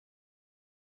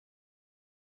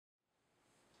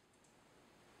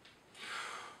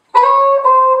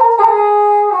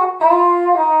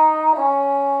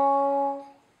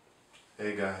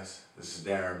This is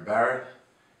Darren Barrett,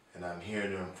 and I'm here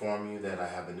to inform you that I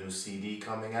have a new CD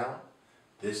coming out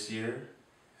this year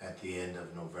at the end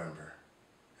of November.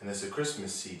 And it's a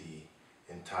Christmas CD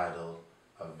entitled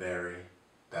A Very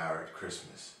Barrett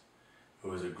Christmas. It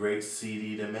was a great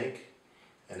CD to make,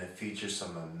 and it features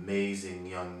some amazing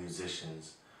young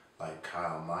musicians like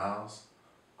Kyle Miles,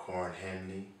 Corin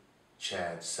Henley,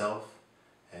 Chad Self,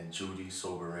 and Judy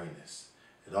Soberanis.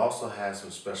 It also has some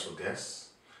special guests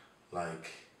like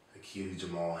Akili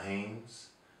Jamal Haynes,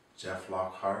 Jeff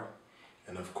Lockhart,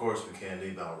 and of course we can't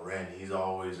leave out Ren. He's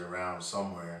always around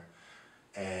somewhere,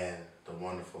 and the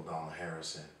wonderful Donna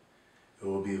Harrison. It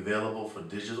will be available for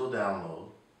digital download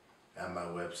at my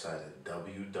website at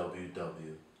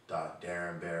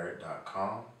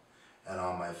www.darrenbarrett.com and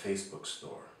on my Facebook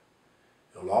store.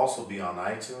 It will also be on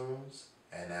iTunes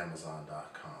and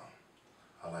Amazon.com.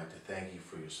 I'd like to thank you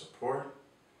for your support,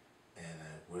 and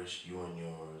I wish you and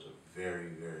yours a very,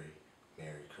 very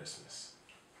Merry Christmas.